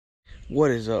What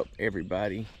is up,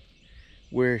 everybody?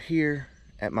 We're here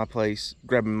at my place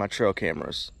grabbing my trail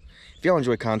cameras. If y'all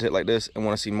enjoy content like this and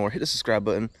want to see more, hit the subscribe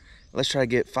button. Let's try to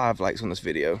get 5 likes on this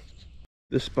video.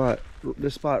 This spot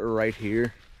right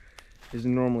here is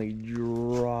normally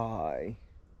dry.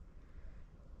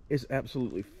 It's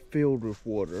absolutely filled with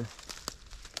water.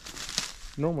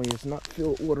 Normally it's not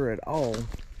filled with water at all.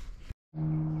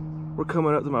 We're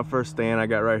coming up to my first stand I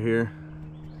got right here.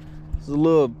 It's a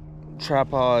little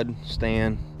tripod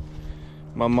stand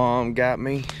my mom got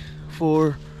me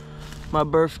for my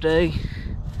birthday.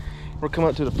 We're coming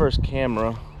up to the first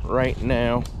camera right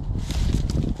now.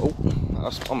 Oh,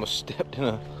 I almost stepped in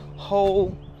a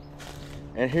hole.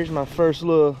 And here's my first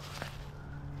little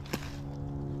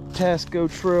Tasco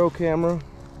trail camera.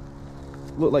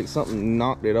 Looked like something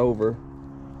knocked it over,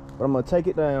 but I'm gonna take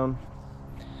it down.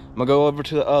 I'm gonna go over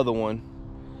to the other one,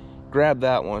 grab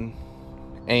that one,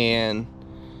 and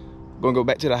I'm gonna go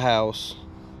back to the house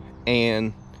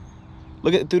and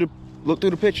look through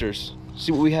the pictures,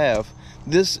 see what we have.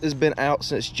 This has been out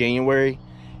since January.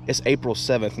 It's April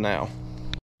 7th now.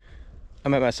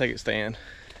 I'm at my second stand.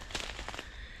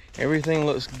 Everything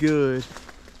looks good.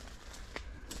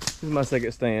 This is my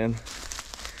second stand.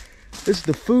 This is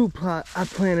the food plot I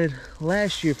planted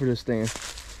last year for this stand,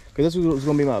 because this was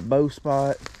gonna be my bow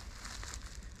spot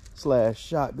 /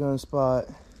 shotgun spot.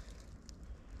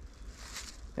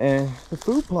 And the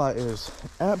food plot is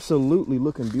absolutely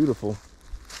looking beautiful.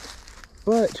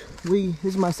 But this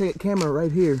is my second camera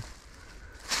right here.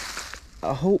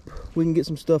 I hope we can get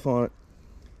some stuff on it.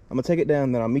 I'm gonna take it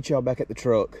down, then I'll meet y'all back at the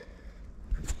truck.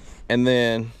 And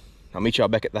then I'll meet y'all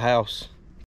back at the house.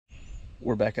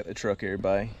 We're back at the truck,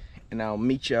 everybody. And I'll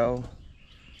meet y'all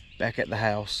back at the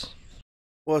house.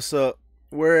 What's up?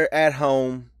 We're at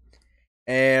home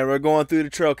and we're going through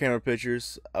the trail camera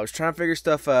pictures. I was trying to figure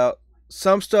stuff out.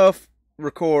 Some stuff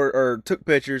took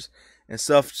pictures, and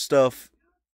stuff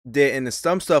didn't, and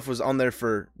some stuff was on there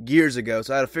for years ago.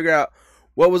 So I had to figure out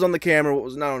what was on the camera, what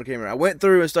was not on the camera. I went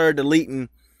through and started deleting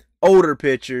older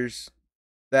pictures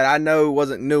that I know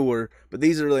wasn't newer, but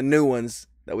these are the new ones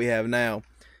that we have now.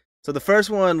 So the first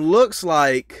one looks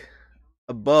like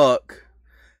a buck.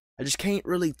 I just can't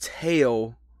really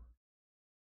tell.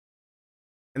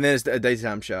 And then it's a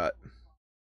daytime shot.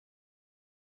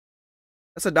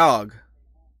 That's a dog.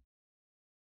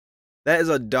 That is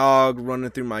a dog running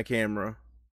through my camera.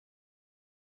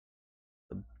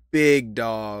 A big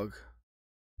dog.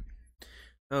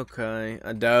 Okay,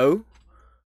 a doe.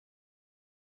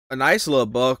 A nice little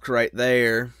buck right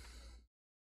there.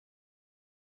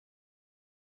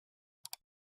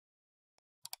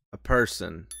 A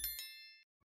person.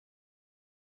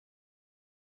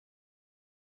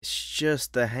 It's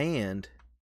just the hand.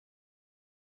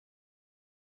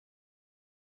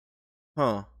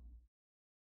 Huh.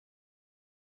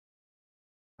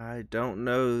 I don't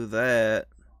know that.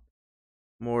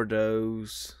 More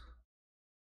does.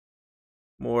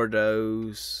 More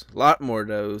does. A lot more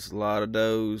does. A lot of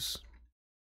does.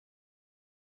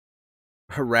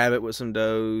 A rabbit with some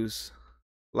does.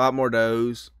 A lot more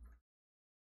does.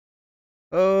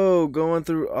 Oh, going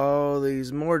through all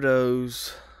these more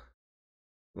does.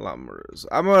 A lot more does.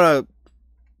 I'm gonna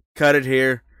cut it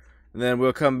here, and then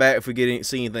we'll come back if we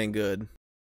see anything good.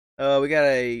 We got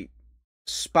a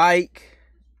spike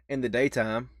in the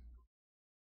daytime.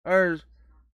 Or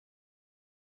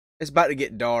it's about to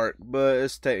get dark, but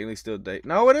it's technically still day.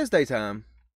 No, it is daytime.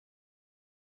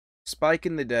 Spike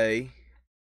in the day.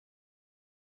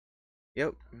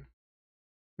 Yep.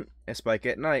 And spike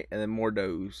at night, and then more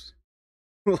does.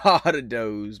 A lot of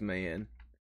does, man.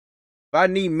 If I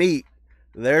need meat,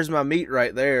 there's my meat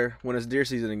right there when it's deer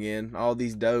season again. All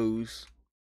these does.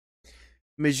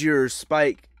 Monsieur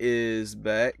Spike is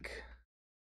back.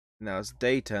 Now it's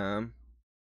daytime.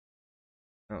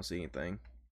 I don't see anything.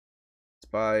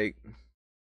 Spike.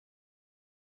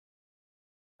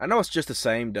 I know it's just the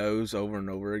same does over and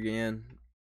over again.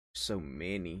 So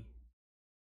many.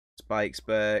 Spike's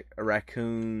back. A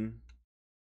raccoon.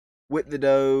 With the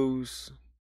does.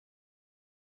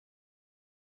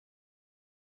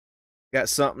 Got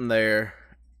something there.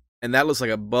 And that looks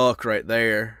like a buck right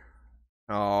there.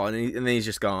 Oh, and then he's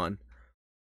just gone.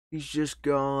 He's just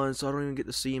gone, so I don't even get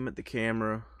to see him at the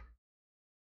camera.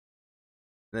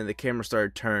 And then the camera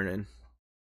started turning.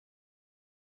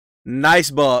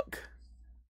 Nice buck.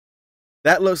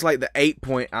 That looks like the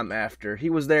 8-point I'm after. He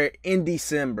was there in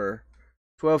December.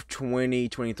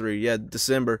 12/20/23. Yeah,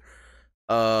 December.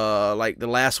 Like the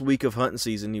last week of hunting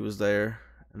season he was there.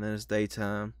 And then it's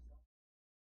daytime.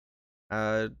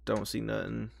 I don't see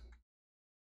nothing.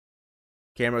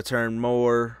 Camera turned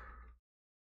more.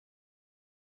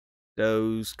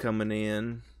 shadows coming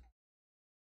in.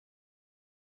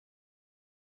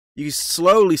 You can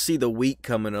slowly see the wheat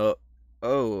coming up.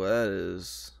 Oh, that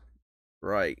is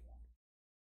right.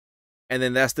 And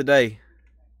then that's the day.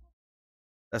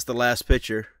 That's the last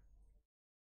picture.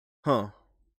 Huh.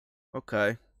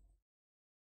 Okay.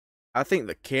 I think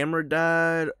the camera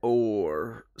died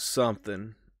or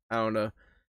something. I don't know.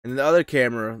 And the other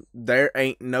camera, there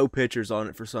ain't no pictures on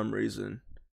it for some reason.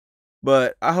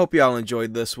 But I hope y'all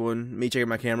enjoyed this one. Me checking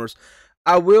my cameras.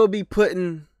 I'm gonna be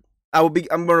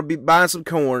buying some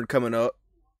corn coming up.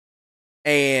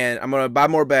 And I'm gonna buy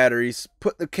more batteries.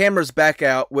 Put the cameras back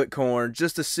out with corn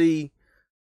just to see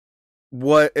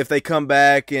what if they come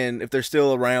back and if they're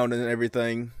still around and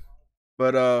everything.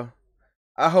 But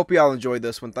I hope y'all enjoyed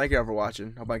this one. Thank y'all for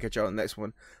watching. Hope I can catch y'all in the next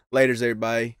one. Laters,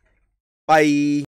 everybody. Bye.